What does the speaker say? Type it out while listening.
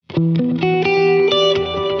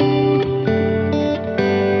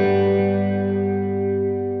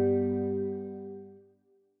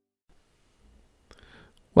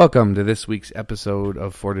Welcome to this week's episode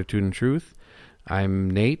of Fortitude and Truth.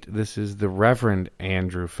 I'm Nate. This is the Reverend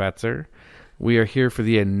Andrew Fetzer. We are here for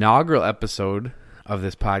the inaugural episode of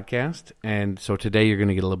this podcast, and so today you're going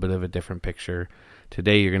to get a little bit of a different picture.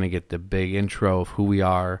 Today you're going to get the big intro of who we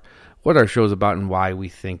are, what our show's about, and why we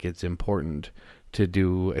think it's important to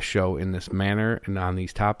do a show in this manner and on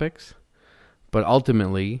these topics. But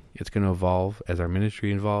ultimately, it's going to evolve as our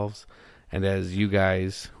ministry evolves, and as you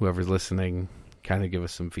guys, whoever's listening, kind of give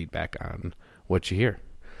us some feedback on what you hear.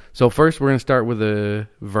 So first, we're going to start with a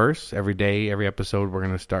verse. Every day, every episode, we're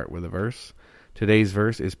going to start with a verse. Today's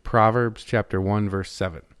verse is Proverbs chapter 1, verse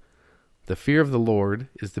 7. The fear of the Lord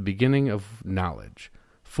is the beginning of knowledge.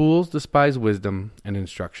 Fools despise wisdom and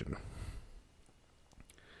instruction.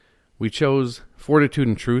 We chose Fortitude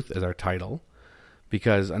and Truth as our title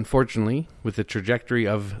because, unfortunately, with the trajectory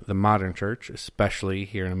of the modern church, especially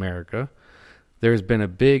here in America, there's been a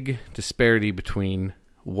big disparity between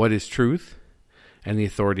what is truth and the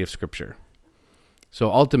authority of Scripture.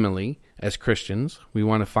 So ultimately, as Christians, we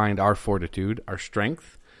want to find our fortitude, our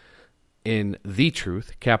strength, in the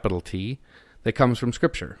truth, capital T, that comes from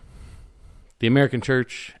Scripture. The American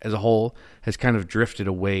church as a whole has kind of drifted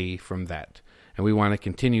away from that, and we want to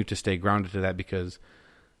continue to stay grounded to that because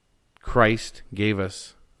Christ gave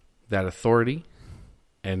us that authority,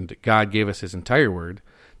 and God gave us His entire Word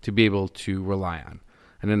to be able to rely on.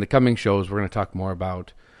 And in the coming shows, we're going to talk more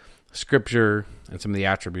about Scripture and some of the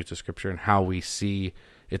attributes of Scripture and how we see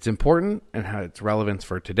it's important and how its relevance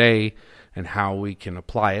for today and how we can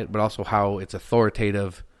apply it, but also how it's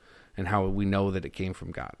authoritative and how we know that it came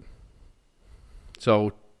from God.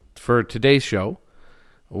 So for today's show,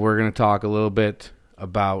 we're going to talk a little bit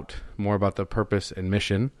more about the purpose and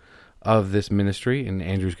mission of this ministry, and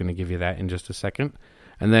Andrew's going to give you that in just a second.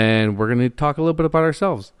 And then we're going to talk a little bit about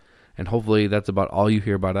ourselves. And hopefully that's about all you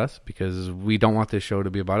hear about us, because we don't want this show to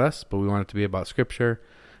be about us, but we want it to be about Scripture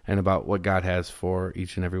and about what God has for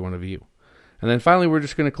each and every one of you. And then finally, we're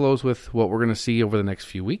just going to close with what we're going to see over the next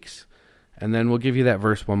few weeks. And then we'll give you that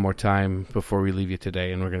verse one more time before we leave you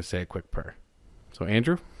today, and we're going to say a quick prayer. So,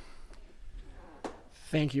 Andrew?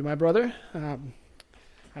 Thank you, my brother.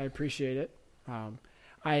 I appreciate it.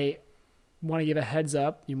 I want to give a heads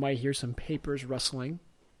up. You might hear some papers rustling.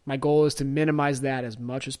 My goal is to minimize that as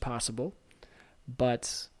much as possible,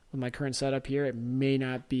 but with my current setup here, it may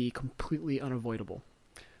not be completely unavoidable.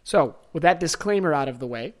 So, with that disclaimer out of the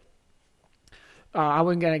way, I'm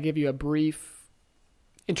going to give you a brief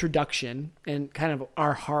introduction and kind of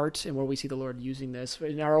our heart and where we see the Lord using this,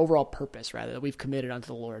 and our overall purpose, rather, that we've committed unto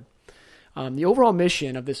the Lord. The overall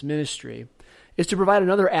mission of this ministry is to provide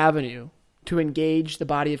another avenue to engage the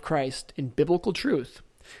body of Christ in biblical truth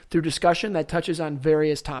through discussion that touches on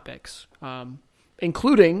various topics,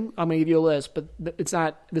 including, I'm going to give you a list, but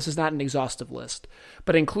this is not an exhaustive list,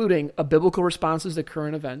 but including a biblical responses to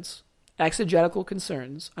current events, exegetical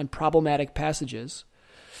concerns on problematic passages,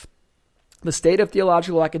 the state of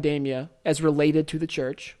theological academia as related to the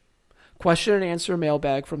church, question and answer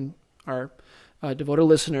mailbag from our devoted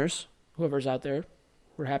listeners, whoever's out there.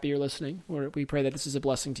 We're happy you're listening. We pray that this is a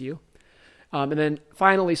blessing to you. And then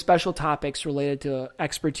finally, special topics related to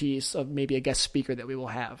expertise of maybe a guest speaker that we will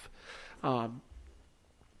have. Our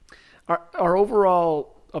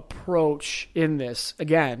overall approach in this,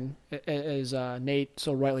 again, as Nate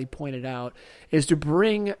so rightly pointed out, is to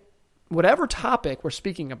bring whatever topic we're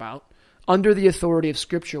speaking about under the authority of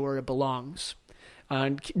Scripture where it belongs,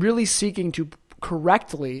 and really seeking to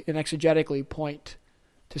correctly and exegetically point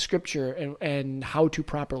to Scripture and how to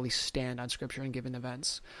properly stand on Scripture in given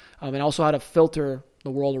events, and also how to filter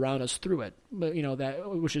the world around us through it. But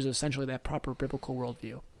which is essentially that proper biblical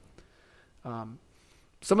worldview.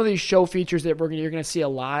 Some of these show features that you're going to see a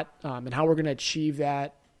lot, and how we're going to achieve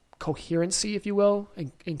that coherency, if you will,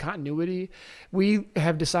 and continuity. We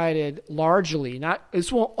have decided largely, this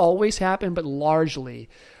won't always happen, but largely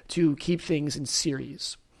to keep things in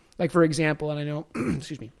series. Like for example, and I know,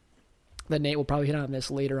 excuse me, that Nate will probably hit on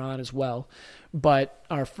this later on as well. But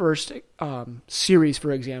our first series,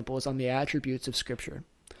 for example, is on the attributes of Scripture.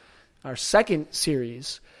 Our second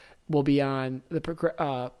series will be on the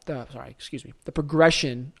progression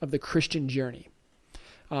of the Christian journey.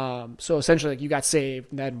 So essentially, like, you got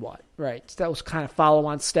saved, and then what? Right? So that was kind of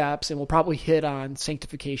follow-on steps, and we'll probably hit on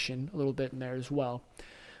sanctification a little bit in there as well.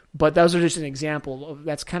 But those are just an example of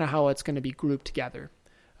that's kind of how it's going to be grouped together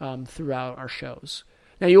throughout our shows.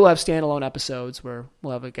 Now, you will have standalone episodes where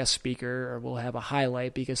we'll have a guest speaker or we'll have a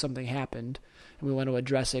highlight because something happened, and we want to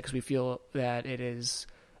address it because we feel that it is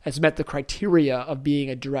has met the criteria of being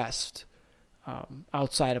addressed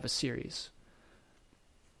outside of a series.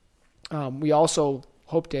 We also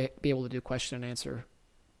hope to be able to do question and answer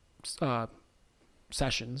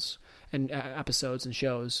sessions and episodes and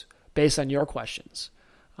shows based on your questions.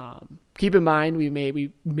 Keep in mind, we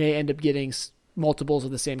may end up getting multiples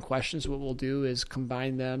of the same questions. What we'll do is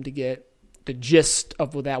combine them to get the gist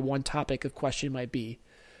of what that one topic of question might be.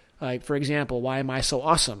 Like, for example, why am I so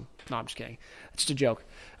awesome? No, I'm just kidding. It's just a joke.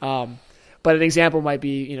 But an example might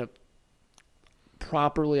be,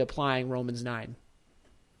 properly applying Romans 9.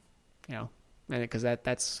 And because I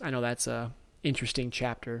know that's a interesting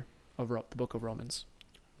chapter of the book of Romans.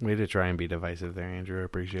 Way to try and be divisive there, Andrew. I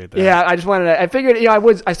appreciate that. Yeah, I just wanted to, I figured,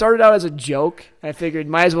 I started out as a joke, and I figured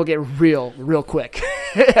might as well get real quick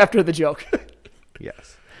after the joke.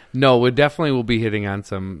 Yes. No, we definitely will be hitting on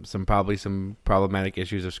some problematic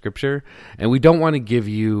issues of Scripture, and we don't want to give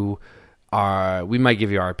you we might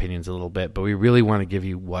give you our opinions a little bit, but we really want to give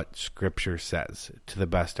you what Scripture says to the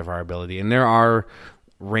best of our ability. And there are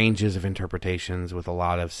ranges of interpretations with a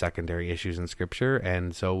lot of secondary issues in Scripture,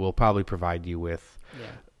 and so we'll probably provide you with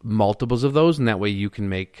multiples of those, and that way you can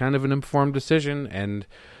make kind of an informed decision, and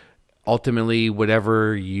ultimately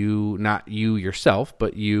whatever you, not you yourself,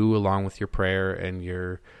 but you along with your prayer and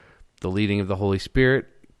the leading of the Holy Spirit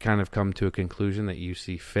kind of come to a conclusion that you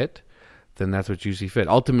see fit, then that's what you see fit.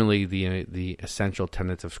 Ultimately, the essential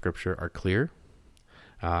tenets of Scripture are clear.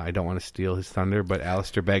 I don't want to steal his thunder, but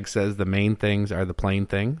Alistair Begg says the main things are the plain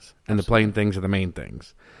things, and the plain things are the main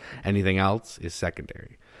things. Anything else is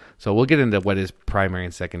secondary. So we'll get into what is primary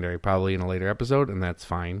and secondary probably in a later episode, and that's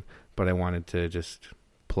fine. But I wanted to just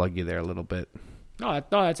plug you there a little bit. No,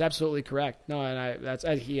 that's absolutely correct. No,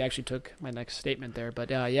 and he actually took my next statement there.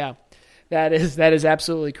 But yeah, that is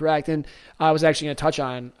absolutely correct. And I was actually going to touch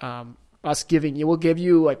on us we'll give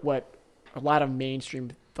you like what a lot of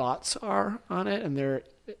mainstream thoughts are on it, and there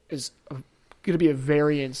is going to be a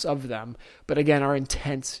variance of them. But again, our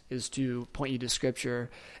intent is to point you to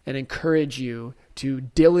Scripture and encourage you to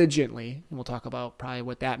diligently, and we'll talk about probably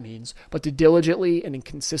what that means, but to diligently and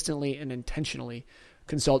consistently and intentionally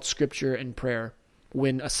consult Scripture and prayer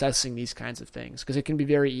when assessing these kinds of things, because it can be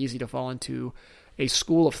very easy to fall into a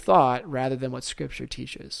school of thought rather than what Scripture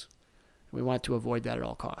teaches. We want to avoid that at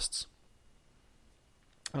all costs.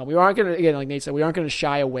 We aren't going to, again, like Nate said, we aren't going to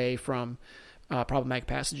shy away from problematic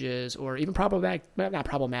passages or even not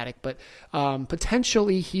problematic, but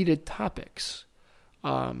potentially heated topics,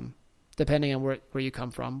 depending on where you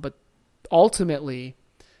come from. But ultimately,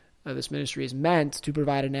 this ministry is meant to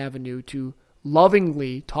provide an avenue to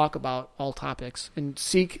lovingly talk about all topics and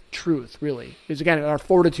seek truth, really. Because again, our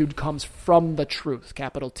fortitude comes from the truth,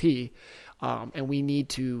 capital T, and we need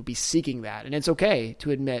to be seeking that. And it's okay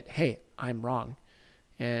to admit, hey, I'm wrong,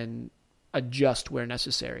 and adjust where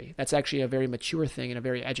necessary. That's actually a very mature thing and a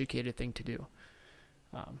very educated thing to do.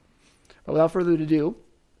 But without further ado,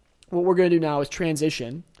 what we're going to do now is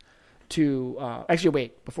transition to actually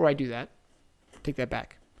wait, before I do that, take that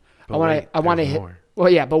back. I want to hit more. Well,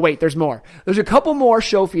 yeah, but wait, there's more. There's a couple more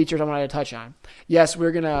show features I wanted to touch on. Yes,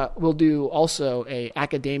 we'll do also a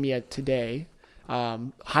Academia Today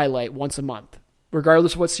highlight once a month,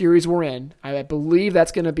 regardless of what series we're in. I believe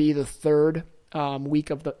that's going to be the third week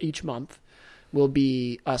of each month will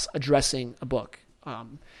be us addressing a book.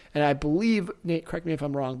 And I believe, Nate, correct me if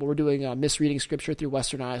I'm wrong, but we're doing Misreading Scripture Through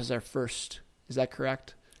Western Eyes as our first. Is that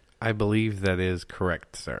correct? I believe that is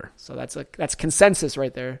correct, sir. So that's consensus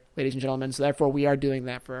right there, ladies and gentlemen. So therefore, we are doing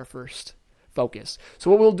that for our first focus.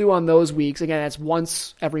 So what we'll do on those weeks, again, that's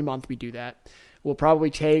once every month we do that. We'll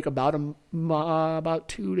probably take about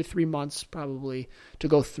 2 to 3 months probably to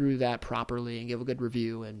go through that properly and give a good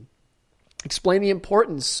review and explain the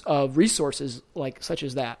importance of resources such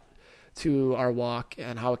as that to our walk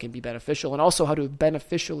and how it can be beneficial, and also how to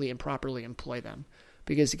beneficially and properly employ them.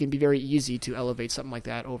 Because it can be very easy to elevate something like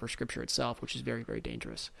that over Scripture itself, which is very, very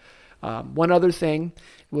dangerous. One other thing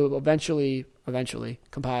we'll eventually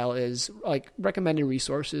compile is recommended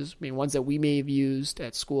resources. I mean, ones that we may have used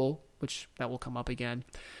at school, which that will come up again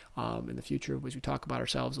in the future as we talk about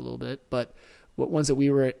ourselves a little bit. But what ones that we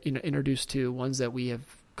were introduced to, ones that we have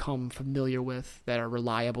come familiar with that are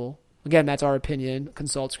reliable. Again, that's our opinion.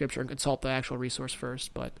 Consult Scripture and consult the actual resource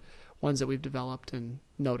first, but ones that we've developed and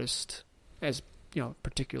noticed as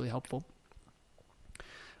particularly helpful.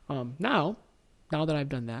 Now that I've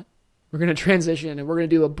done that, we're going to transition and we're going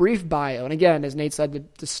to do a brief bio. And again, as Nate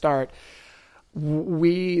said to start,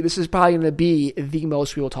 this is probably going to be the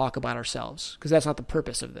most we will talk about ourselves, because that's not the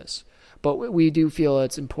purpose of this. But we do feel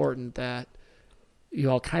it's important that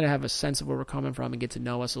you all kind of have a sense of where we're coming from and get to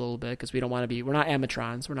know us a little bit, because we're not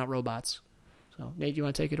amatrons, we're not robots. So, Nate, you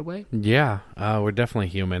want to take it away? Yeah, we're definitely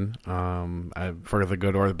human, for the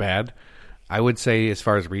good or the bad. I would say as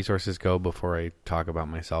far as resources go, before I talk about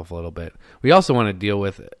myself a little bit, we also want to deal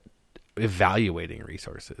with evaluating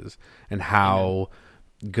resources and how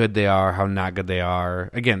good they are, how not good they are.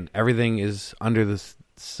 Again, everything is under the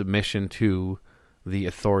submission to the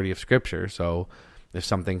authority of Scripture. So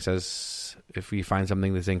if you find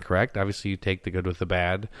something that's incorrect, obviously you take the good with the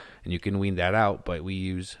bad and you can wean that out, but we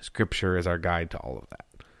use Scripture as our guide to all of that.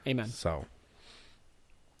 Amen. So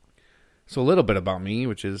a little bit about me,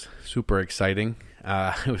 which is super exciting.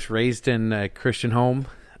 I was raised in a Christian home.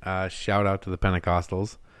 Shout out to the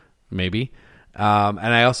Pentecostals, maybe. And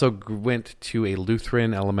I also went to a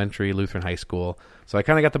Lutheran high school. So I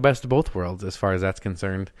kind of got the best of both worlds as far as that's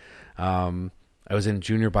concerned. I was in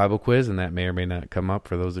junior Bible quiz, and that may or may not come up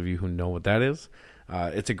for those of you who know what that is.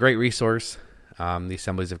 It's a great resource. The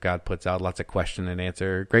Assemblies of God puts out lots of question and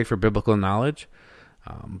answer. Great for biblical knowledge.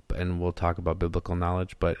 And we'll talk about biblical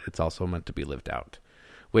knowledge, but it's also meant to be lived out,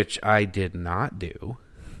 which I did not do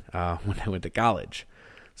when I went to college.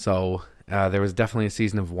 So there was definitely a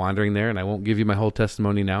season of wandering there, and I won't give you my whole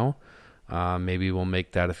testimony now. Maybe we'll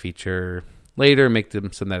make that a feature later, make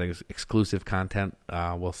them some of that exclusive content.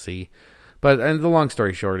 We'll see. But and the long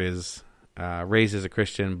story short is raised as a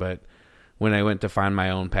Christian, but when I went to find my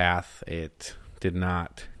own path, it did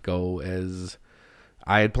not go as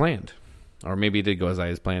I had planned. Or maybe it did go as I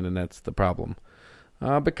had planned, and that's the problem.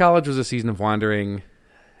 But college was a season of wandering,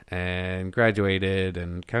 and graduated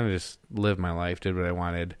and kind of just lived my life, did what I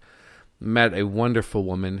wanted. Met a wonderful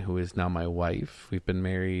woman who is now my wife. We've been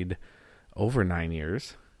married over 9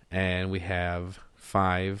 years, and we have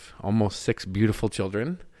 5, almost 6 beautiful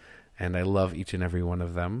children, and I love each and every one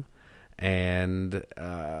of them. And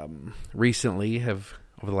recently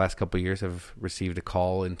over the last couple of years, have received a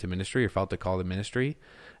call into ministry, or felt a call to ministry,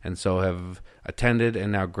 and so have attended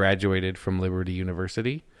and now graduated from Liberty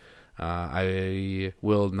University. I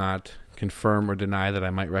will not confirm or deny that I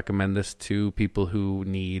might recommend this to people who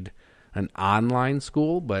need an online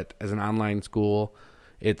school, but as an online school,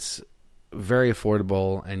 it's very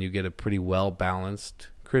affordable, and you get a pretty well-balanced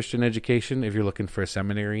Christian education. If you're looking for a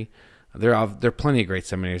seminary, there are plenty of great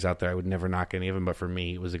seminaries out there. I would never knock any of them, but for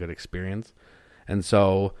me, it was a good experience. And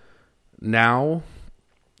so now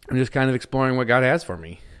I'm just kind of exploring what God has for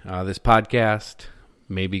me. This podcast,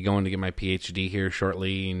 maybe going to get my PhD here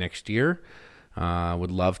shortly next year.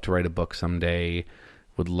 Would love to write a book someday.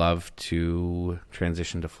 Would love to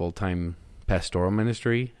transition to full-time pastoral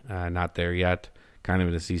ministry. Not there yet. Kind of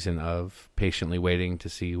in a season of patiently waiting to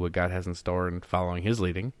see what God has in store and following His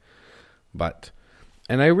leading.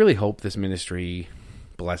 And I really hope this ministry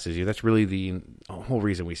blesses you. That's really the whole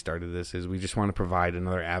reason we started this, is we just want to provide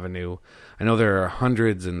another avenue. I know there are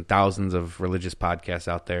hundreds and thousands of religious podcasts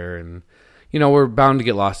out there, and we're bound to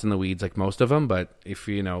get lost in the weeds like most of them, but if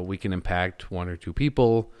we can impact 1 or 2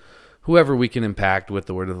 people, whoever we can impact with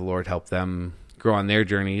the word of the Lord, help them grow on their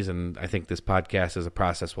journeys. And I think this podcast as a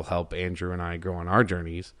process will help Andrew and I grow on our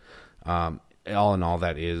journeys. All in all,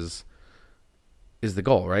 that is the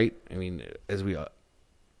goal, right? I mean, as we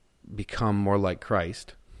become more like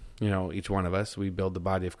Christ, each one of us, we build the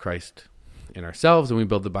body of Christ in ourselves, and we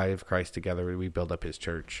build the body of Christ together. We build up His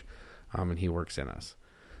church, and He works in us.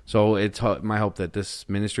 So it's my hope that this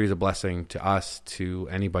ministry is a blessing to us, to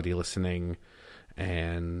anybody listening,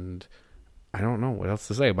 and I don't know what else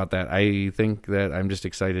to say about that. I think that I'm just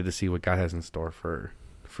excited to see what God has in store for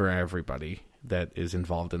everybody that is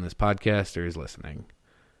involved in this podcast or is listening.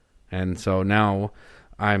 And so now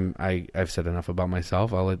I've said enough about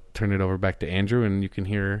myself. I'll turn it over back to Andrew, and you can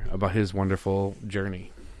hear about his wonderful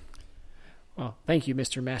journey. Well, thank you,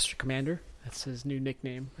 Mr. Master Commander. That's his new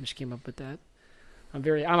nickname. I just came up with that. I'm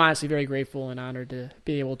honestly very grateful and honored to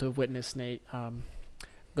be able to witness Nate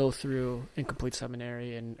go through and complete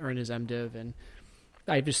seminary and earn his MDiv, and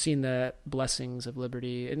I've just seen the blessings of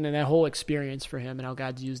Liberty and then that whole experience for him and how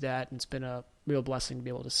God's used that, and it's been a real blessing to be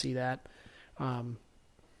able to see that.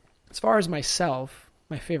 As far as myself,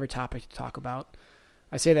 my favorite topic to talk about,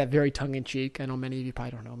 I say that very tongue-in-cheek. I know many of you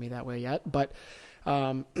probably don't know me that way yet, but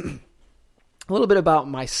a little bit about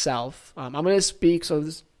myself. I'm going to speak, so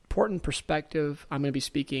this important perspective, I'm going to be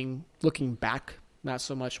speaking looking back, not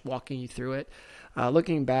so much walking you through it.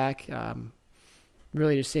 Looking back,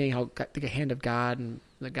 really just seeing how the hand of God and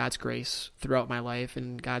God's grace throughout my life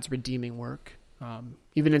and God's redeeming work,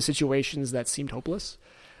 even in situations that seemed hopeless.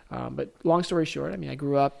 But long story short, I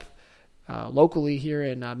grew up locally here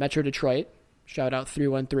in Metro Detroit. Shout out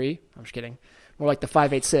 313. I'm just kidding. More like the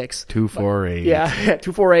 586. 248. Yeah,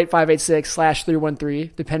 248, 586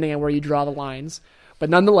 /313, depending on where you draw the lines. But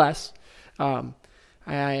nonetheless,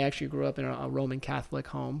 I actually grew up in a Roman Catholic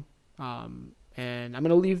home, and I'm going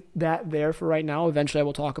to leave that there for right now. Eventually, I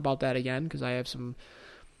will talk about that again because I have some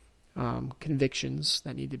convictions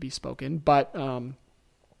that need to be spoken. But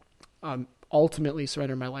ultimately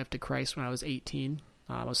surrendered my life to Christ when I was 18.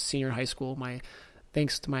 I was a senior in high school.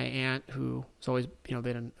 Thanks to my aunt, who has always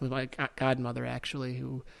been my godmother actually,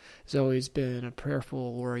 who has always been a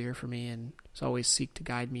prayerful warrior for me and has always seeked to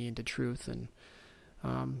guide me into truth. And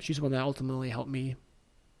she's the one that ultimately helped me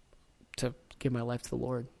to give my life to the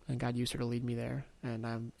Lord, and God used her to lead me there, and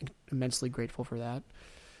I'm immensely grateful for that.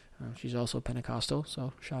 She's also Pentecostal,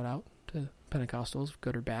 so shout out to Pentecostals,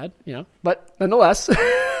 good or bad, but nonetheless,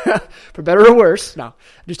 for better or worse. No, I'm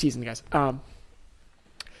just teasing you guys.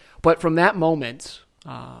 But from that moment,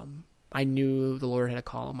 I knew the Lord had a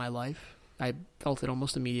call in my life. I felt it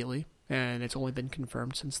almost immediately, and it's only been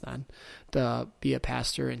confirmed since then, to be a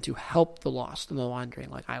pastor and to help the lost and the wandering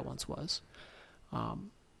like I once was.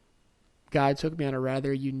 God took me on a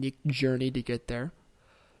rather unique journey to get there.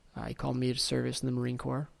 He called me to service in the Marine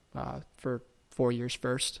Corps for 4 years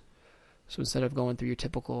first. So instead of going through your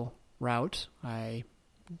typical route, I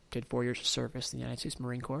did 4 years of service in the United States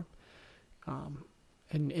Marine Corps.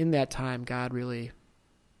 And in that time, God really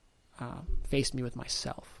faced me with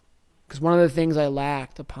myself. Because one of the things I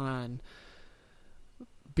lacked upon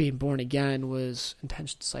being born again was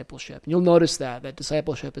intense discipleship. And you'll notice that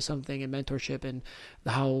discipleship is something in mentorship and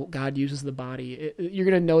how God uses the body. You're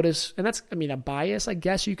going to notice, and that's, a bias, I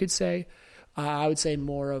guess you could say. I would say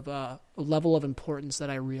more of a level of importance that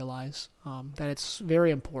I realize, that it's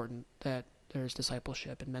very important that there's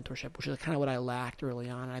discipleship and mentorship, which is kind of what I lacked early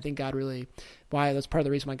on. And I think God that's part of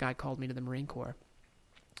the reason why God called me to the Marine Corps.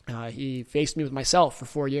 He faced me with myself for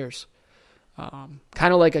 4 years.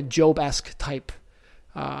 Kind of like a Job-esque type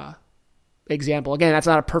example. Again, that's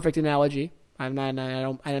not a perfect analogy. I'm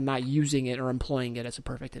not using it or employing it as a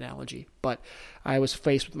perfect analogy, but I was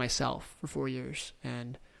faced with myself for 4 years,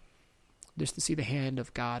 and just to see the hand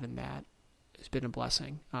of God in that has been a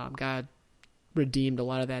blessing. God redeemed a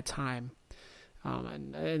lot of that time.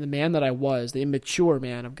 And the man that I was, the immature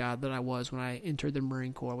man of God that I was when I entered the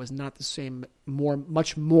Marine Corps, was not the same,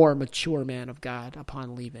 much more mature man of God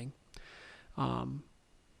upon leaving.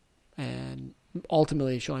 And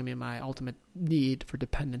ultimately showing me my ultimate need for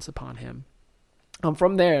dependence upon him.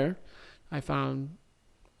 From there, I found,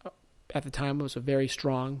 at the time, it was a very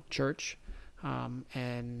strong church,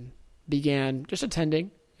 and began just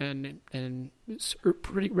attending, and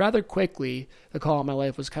rather quickly, the call in my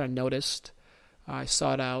life was kind of noticed. I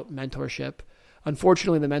sought out mentorship.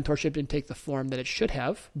 Unfortunately, the mentorship didn't take the form that it should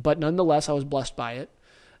have, but nonetheless, I was blessed by it,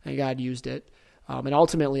 and God used it. And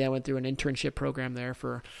ultimately, I went through an internship program there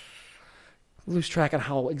for, I lose track on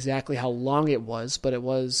how long it was, but it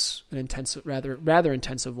was an intensive, rather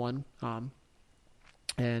intensive one,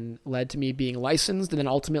 and led to me being licensed and then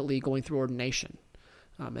ultimately going through ordination.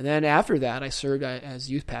 And then after that, I served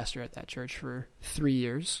as youth pastor at that church for 3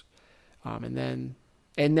 years. And then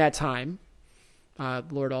in that time, the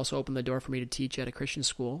Lord also opened the door for me to teach at a Christian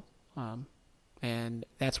school. And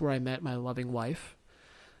that's where I met my loving wife.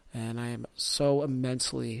 And I am so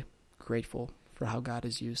immensely grateful for how God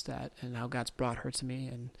has used that and how God's brought her to me.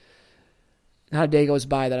 And not a day goes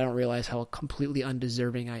by that I don't realize how completely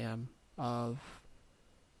undeserving I am of,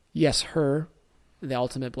 yes, her, the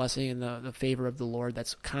ultimate blessing and the favor of the Lord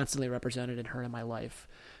that's constantly represented in her in my life,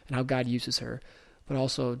 and how God uses her, but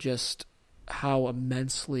also just how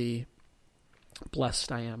immensely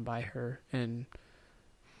blessed I am by her and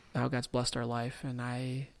how God's blessed our life, and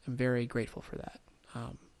I am very grateful for that.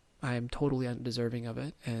 I am totally undeserving of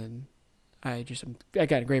it, and I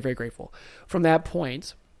got very, very grateful. From that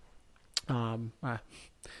point, my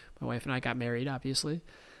wife and I got married, obviously.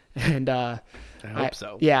 And I hope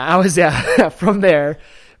so. Yeah, I was. From there,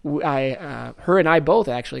 her and I both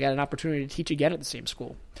actually got an opportunity to teach again at the same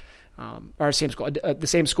school, the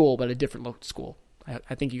same school, but a different local school.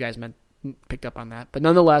 I think you guys picked up on that, but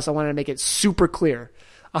nonetheless, I wanted to make it super clear.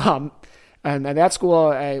 And at that school,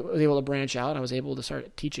 I was able to branch out. I was able to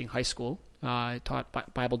start teaching high school. I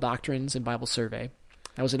taught Bible doctrines and Bible survey.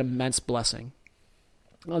 That was an immense blessing.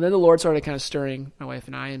 Well, then the Lord started kind of stirring my wife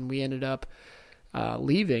and I, and we ended up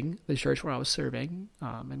leaving the church where I was serving,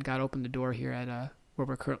 and God opened the door here at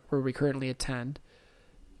where we currently attend,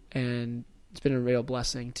 and it's been a real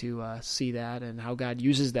blessing to see that and how God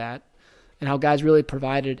uses that, and how God's really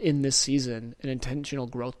provided in this season an intentional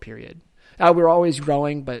growth period. We're always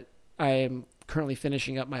growing, but I am currently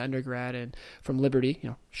finishing up my undergrad and from Liberty,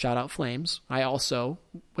 shout out Flames. I also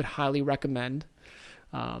would highly recommend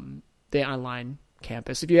the online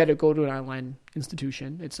campus. If you had to go to an online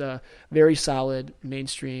institution, it's a very solid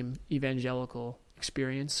mainstream evangelical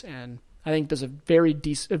experience, and I think does a very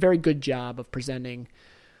good job of presenting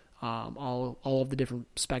all of the different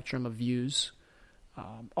spectrum of views,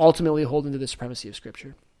 ultimately holding to the supremacy of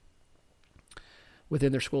Scripture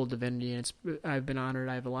within their School of Divinity. And I've been honored.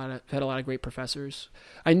 I've had a lot of great professors.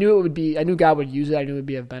 I knew God would use it. I knew it would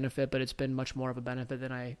be of benefit, but it's been much more of a benefit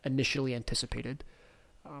than I initially anticipated.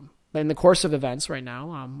 In the course of events right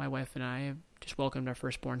now, my wife and I have just welcomed our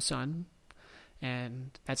firstborn son,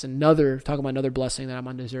 and that's talking about another blessing that I'm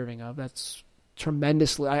undeserving of. That's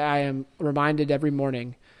tremendously. I am reminded every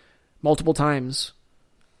morning, multiple times,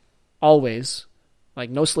 always, like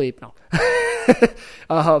no sleep, no,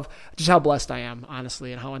 of just how blessed I am,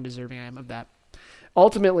 honestly, and how undeserving I am of that.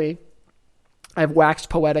 Ultimately, I've waxed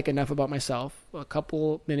poetic enough about myself. A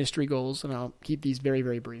couple ministry goals, and I'll keep these very,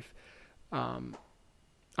 very brief.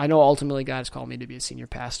 I know ultimately God has called me to be a senior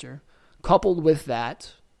pastor. Coupled with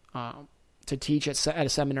that, to teach at a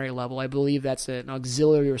seminary level, I believe that's an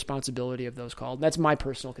auxiliary responsibility of those called. That's my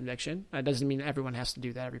personal conviction. That doesn't mean everyone has to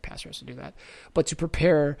do that. Every pastor has to do that. But to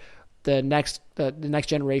prepare the next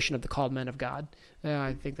generation of the called men of God,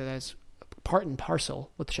 I think that's part and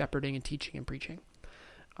parcel with shepherding and teaching and preaching.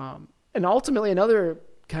 And ultimately, another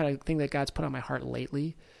kind of thing that God's put on my heart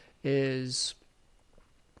lately is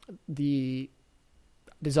the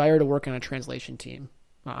desire to work on a translation team.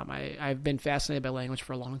 I've been fascinated by language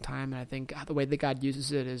for a long time, and I think the way that God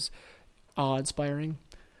uses it is awe-inspiring.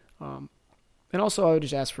 And also, I would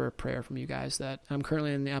just ask for a prayer from you guys that I'm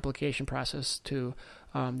currently in the application process to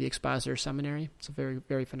the Expositor Seminary. It's a very,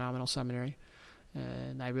 very phenomenal seminary,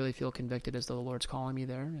 and I really feel convicted as though the Lord's calling me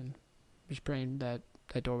there, and just praying that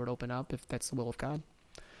that door would open up if that's the will of God.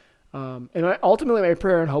 And ultimately, my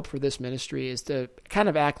prayer and hope for this ministry is to kind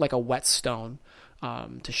of act like a whetstone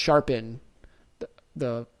to sharpen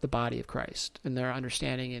the body of Christ and their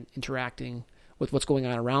understanding and interacting with what's going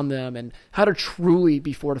on around them and how to truly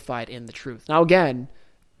be fortified in the truth. Now, again,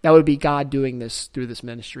 that would be God doing this through this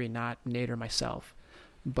ministry, not Nate or myself.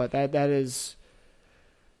 But that is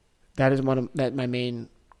my main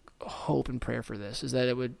hope and prayer for this, is that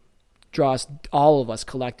it would draw all of us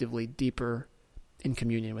collectively deeper in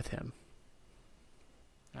communion with Him.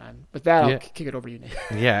 And with that, I'll kick it over to you, Nate.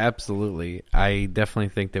 Yeah, absolutely. I definitely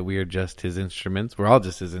think that we are just His instruments. We're all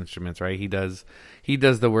just His instruments, right? He does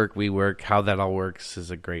the work, we work. How that all works is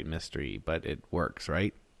a great mystery, but it works,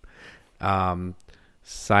 right?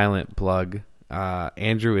 Silent plug.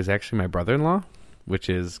 Andrew is actually my brother-in-law, which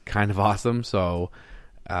is kind of awesome. So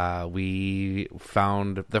we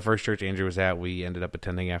found the first church Andrew was at. We ended up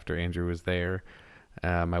attending after Andrew was there.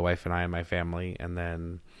 My wife and I and my family, and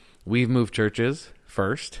then we've moved churches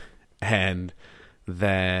first, and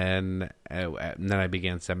then I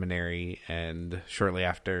began seminary, and shortly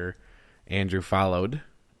after Andrew followed,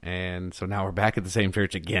 and so now we're back at the same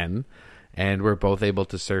church again, and we're both able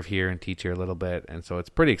to serve here and teach here a little bit, and so it's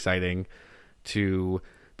pretty exciting to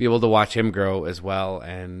be able to watch him grow as well,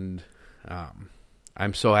 and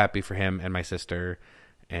I'm so happy for him and my sister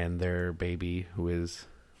and their baby, who is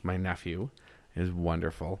my nephew, is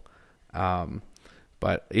wonderful.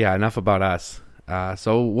 But yeah, enough about us.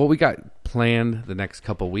 So what we got planned the next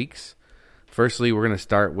couple weeks. Firstly, we're going to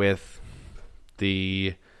start with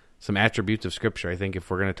some attributes of Scripture. I think if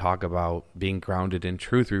we're going to talk about being grounded in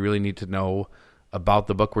truth, we really need to know about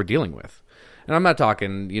the book we're dealing with. And I'm not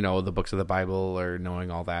talking, the books of the Bible or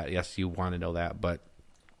knowing all that. Yes, you want to know that, but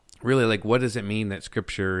really, like, what does it mean that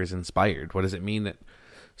Scripture is inspired? What does it mean that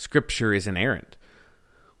Scripture is inerrant?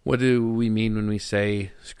 What do we mean when we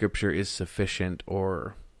say Scripture is sufficient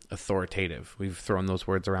or authoritative? We've thrown those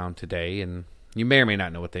words around today, and you may or may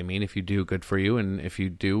not know what they mean. If you do, good for you. And if you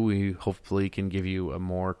do, we hopefully can give you a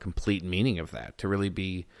more complete meaning of that, to really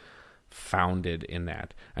be founded in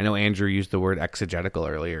that. I know Andrew used the word exegetical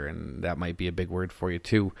earlier, and that might be a big word for you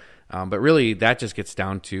too. But really, that just gets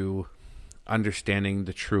down to understanding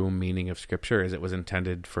the true meaning of Scripture as it was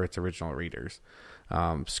intended for its original readers.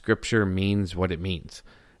 Scripture means what it means,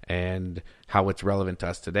 and how it's relevant to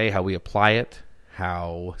us today, how we apply it,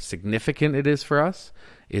 how significant it is for us,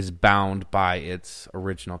 is bound by its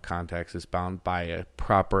original context, is bound by a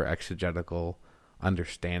proper exegetical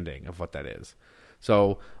understanding of what that is.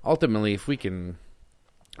 So ultimately, if we can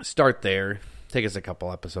start there, take us a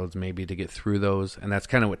couple episodes maybe to get through those, and that's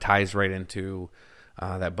kind of what ties right into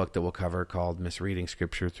that book that we'll cover called Misreading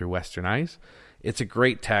Scripture Through Western Eyes. It's a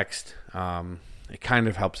great text. It kind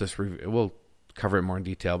of helps us, we'll cover it more in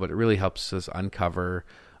detail, but it really helps us uncover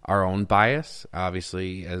our own bias.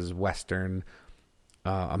 Obviously, as Western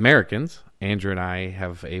Americans, Andrew and I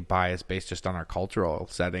have a bias based just on our cultural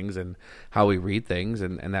settings and how we read things,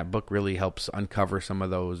 and that book really helps uncover some of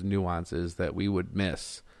those nuances that we would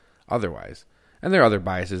miss otherwise. And there are other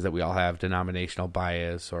biases that we all have, denominational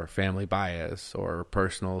bias or family bias or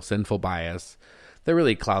personal sinful bias, that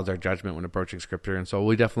really clouds our judgment when approaching Scripture. And so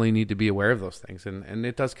we definitely need to be aware of those things. And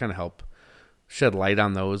it does kind of help shed light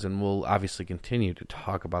on those, and we'll obviously continue to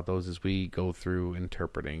talk about those as we go through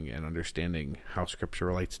interpreting and understanding how Scripture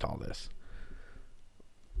relates to all this.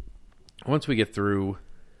 Once we get through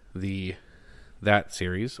that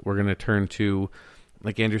series, we're going to turn to,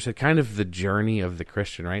 like Andrew said, kind of the journey of the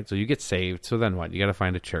Christian, right? So you get saved, so then what? You got to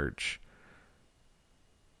find a church.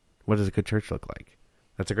 What does a good church look like?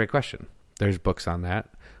 That's a great question. There's books on that.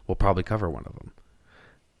 We'll probably cover one of them.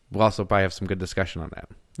 We'll also probably have some good discussion on that.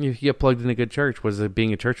 You get plugged in a good church. What does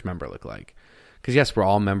being a church member look like? Because yes, we're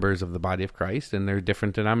all members of the body of Christ, and there are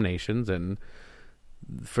different denominations, and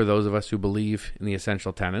for those of us who believe in the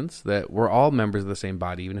essential tenets, that we're all members of the same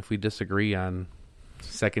body, even if we disagree on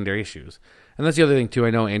secondary issues. And that's the other thing, too. I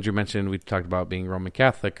know Andrew mentioned, we talked about being Roman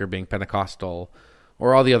Catholic or being Pentecostal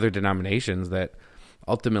or all the other denominations, that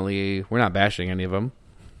ultimately we're not bashing any of them.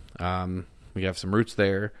 We have some roots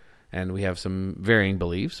there, and we have some varying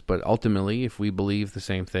beliefs, but ultimately, if we believe the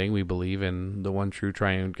same thing, we believe in the one true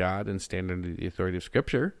triune God and stand under the authority of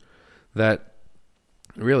Scripture, that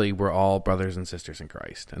really, we're all brothers and sisters in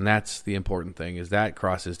Christ. And that's the important thing, is that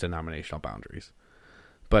crosses denominational boundaries.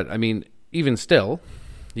 But, I mean, even still,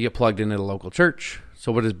 you get plugged into the local church.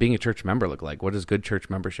 So what does being a church member look like? What does good church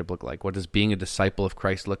membership look like? What does being a disciple of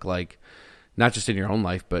Christ look like, not just in your own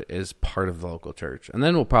life, but as part of the local church? And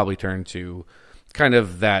then we'll probably turn to kind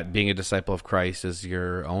of that being a disciple of Christ as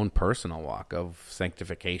your own personal walk of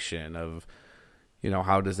sanctification, of,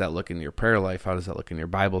 how does that look in your prayer life? How does that look in your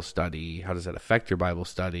Bible study? How does that affect your Bible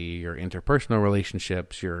study, your interpersonal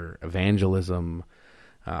relationships, your evangelism,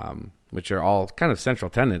 which are all kind of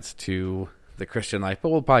central tenets to the Christian life. But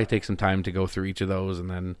we'll probably take some time to go through each of those, and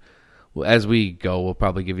then as we go, we'll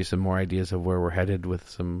probably give you some more ideas of where we're headed with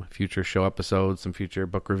some future show episodes, some future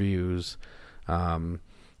book reviews, some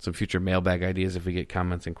future mailbag ideas if we get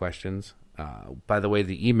comments and questions. By the way,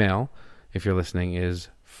 the email, if you're listening, is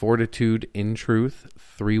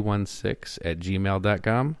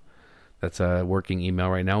fortitudeinTruth316@gmail.com. That's a working email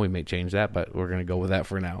right now. We may change that, but we're going to go with that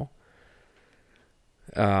for now.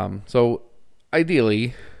 So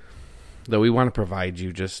ideally, though, we want to provide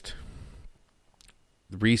you just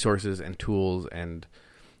resources and tools and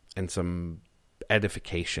some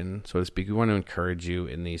edification, so to speak. We want to encourage you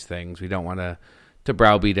in these things. We don't want to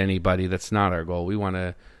browbeat anybody. That's not our goal. We want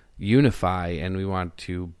to unify, and we want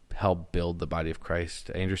to help build the body of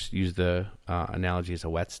Christ. Andrew used the analogy as a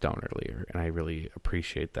whetstone earlier, and I really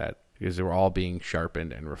appreciate that, because we're all being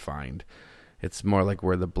sharpened and refined. It's more like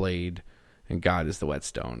we're the blade and God is the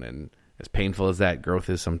whetstone, and as painful as that growth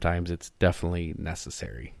is sometimes, it's definitely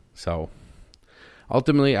necessary. So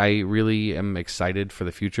ultimately, I really am excited for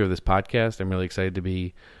the future of this podcast. I'm really excited to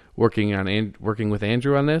be working with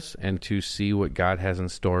Andrew on this, and to see what God has in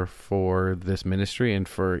store for this ministry and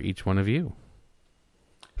for each one of you.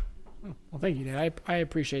 Well, thank you, Dad. I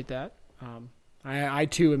appreciate that. I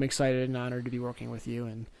too am excited and honored to be working with you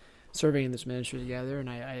and serving in this ministry together. And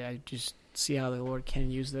I just see how the Lord can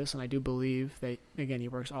use this. And I do believe that, again, He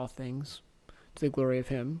works all things to the glory of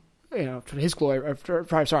Him. For His glory.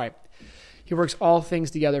 He works all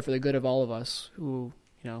things together for the good of all of us who,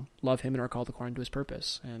 love Him and are called according to His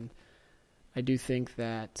purpose. And I do think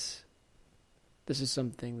that this is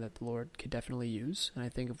something that the Lord could definitely use. And I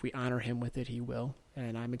think if we honor Him with it, He will.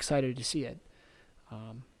 And I'm excited to see it.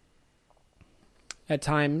 At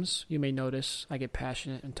times, you may notice I get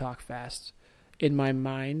passionate and talk fast. In my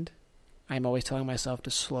mind, I'm always telling myself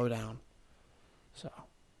to slow down. So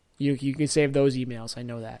you can save those emails. I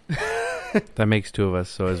know that. That makes two of us.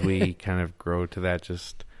 So as we kind of grow to that,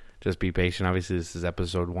 just be patient. Obviously, this is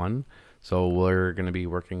episode 1. So we're going to be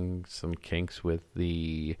working some kinks with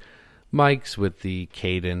the mics, with the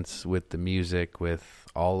cadence, with the music, with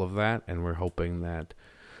all of that. And we're hoping that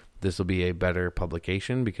this will be a better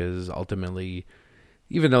publication, because ultimately,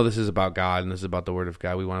 even though this is about God and this is about the Word of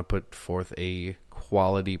God, we want to put forth a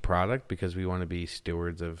quality product, because we want to be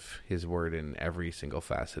stewards of His Word in every single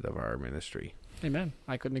facet of our ministry. Amen.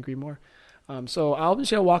 I couldn't agree more. So I'll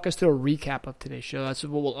just walk us through a recap of today's show. That's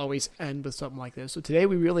what we'll always end with, something like this. So today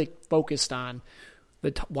we really focused on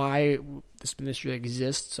why this ministry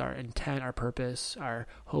exists, our intent, our purpose, our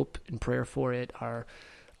hope and prayer for it, our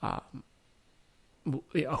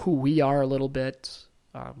who we are a little bit,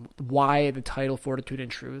 why the title Fortitude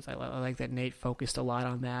and Truth. I like that Nate focused a lot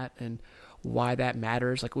on that and why that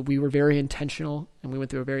matters. Like, we were very intentional, and we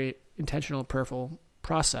went through a very intentional, prayerful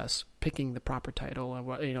process, picking the proper title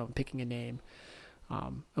and picking a name.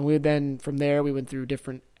 And we then, from there, we went through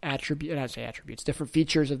different different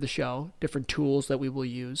features of the show, different tools that we will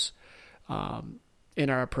use in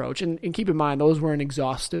our approach. And keep in mind, those weren't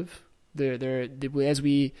exhaustive. As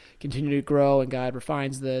we continue to grow and God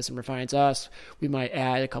refines this and refines us, we might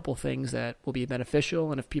add a couple things that will be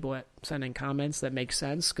beneficial. And if people send in comments that make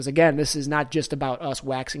sense, because again, this is not just about us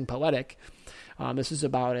waxing poetic. This is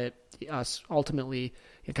about us ultimately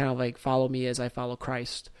kind of like follow me as I follow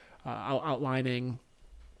Christ, outlining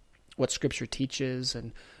what Scripture teaches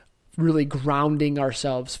and really grounding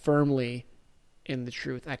ourselves firmly in the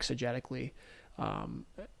truth exegetically,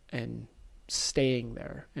 and staying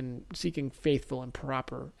there and seeking faithful and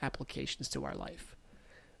proper applications to our life.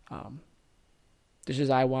 Just as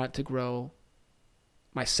I want to grow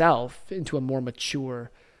myself into a more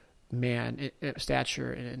mature man in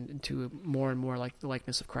stature and into more and more like the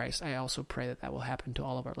likeness of Christ, I also pray that will happen to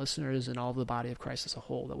all of our listeners and all of the body of Christ as a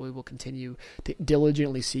whole, that we will continue to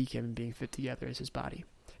diligently seek him and being fit together as his body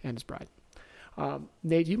and his bride.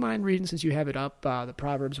 Nate, do you mind reading, since you have it up, the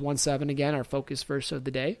Proverbs 1:7 again, our focus verse of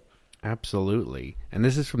the day? Absolutely. And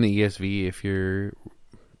this is from the ESV if you're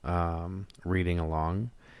reading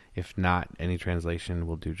along. If not, any translation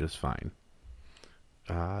will do just fine.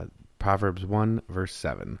 Proverbs 1, verse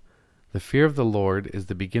 7. The fear of the Lord is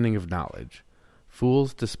the beginning of knowledge.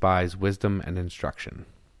 Fools despise wisdom and instruction.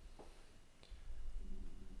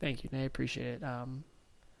 Thank you, Nate. I appreciate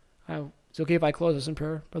it. It's okay if I close us in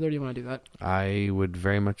prayer, brother? Do you want to do that? I would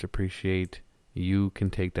very much appreciate you can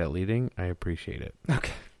take that leading. I appreciate it.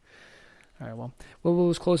 Okay. All right, well, we'll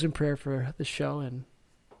just close in prayer for the show. And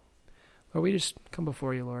Lord, we just come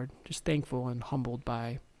before you, Lord, just thankful and humbled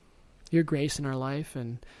by your grace in our life.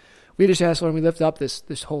 And we just ask, Lord, we lift up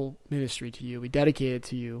this whole ministry to you. We dedicate it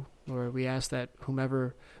to you, Lord. We ask that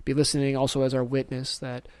whomever be listening also as our witness,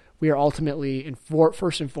 that we are ultimately and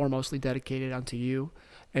first and foremostly dedicated unto you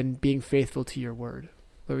and being faithful to your word.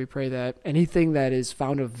 Lord, we pray that anything that is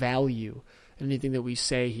found of value, anything that we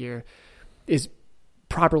say here, is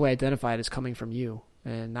properly identified as coming from you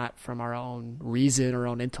and not from our own reason or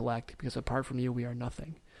own intellect, because apart from you, we are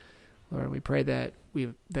nothing. Lord, we pray that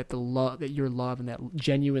your love and that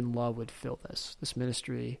genuine love would fill this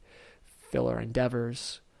ministry, fill our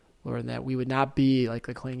endeavors, Lord, and that we would not be like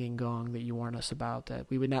the clanging gong that you warn us about, that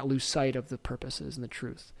we would not lose sight of the purposes and the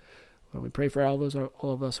truth. Lord, we pray for all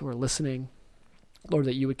of us who are listening, Lord,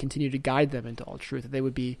 that you would continue to guide them into all truth, that they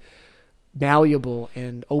would be malleable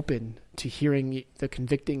and open to hearing the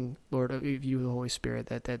convicting, Lord, of you, the Holy Spirit,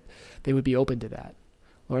 that they would be open to that.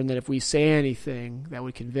 Lord, and that if we say anything that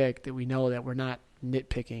would convict, that we know that we're not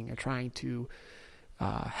nitpicking or trying to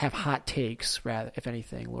have hot takes, rather, if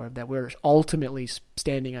anything, Lord, that we're ultimately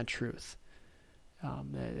standing on truth,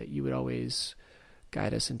 that you would always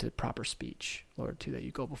guide us into proper speech, Lord, too, that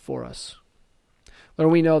you go before us. Lord,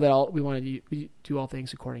 we know that we want to do all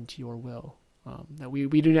things according to your will, that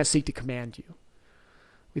we do not seek to command you.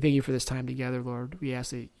 We thank you for this time together, Lord. We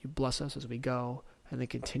ask that you bless us as we go and then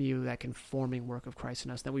continue that conforming work of Christ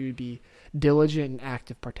in us, that we would be diligent and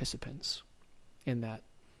active participants in that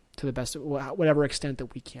to the best of whatever extent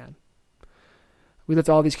that we can. We lift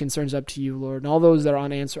all these concerns up to you, Lord, and all those that are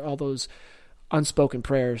unanswered, all those unspoken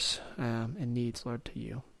prayers and needs, Lord, to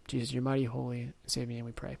you. Jesus, your mighty, holy, and saving name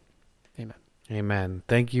we pray. Amen. Amen.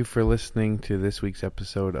 Thank you for listening to this week's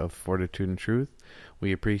episode of Fortitude and Truth.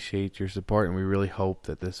 We appreciate your support, and we really hope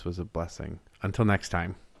that this was a blessing. Until next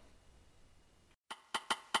time.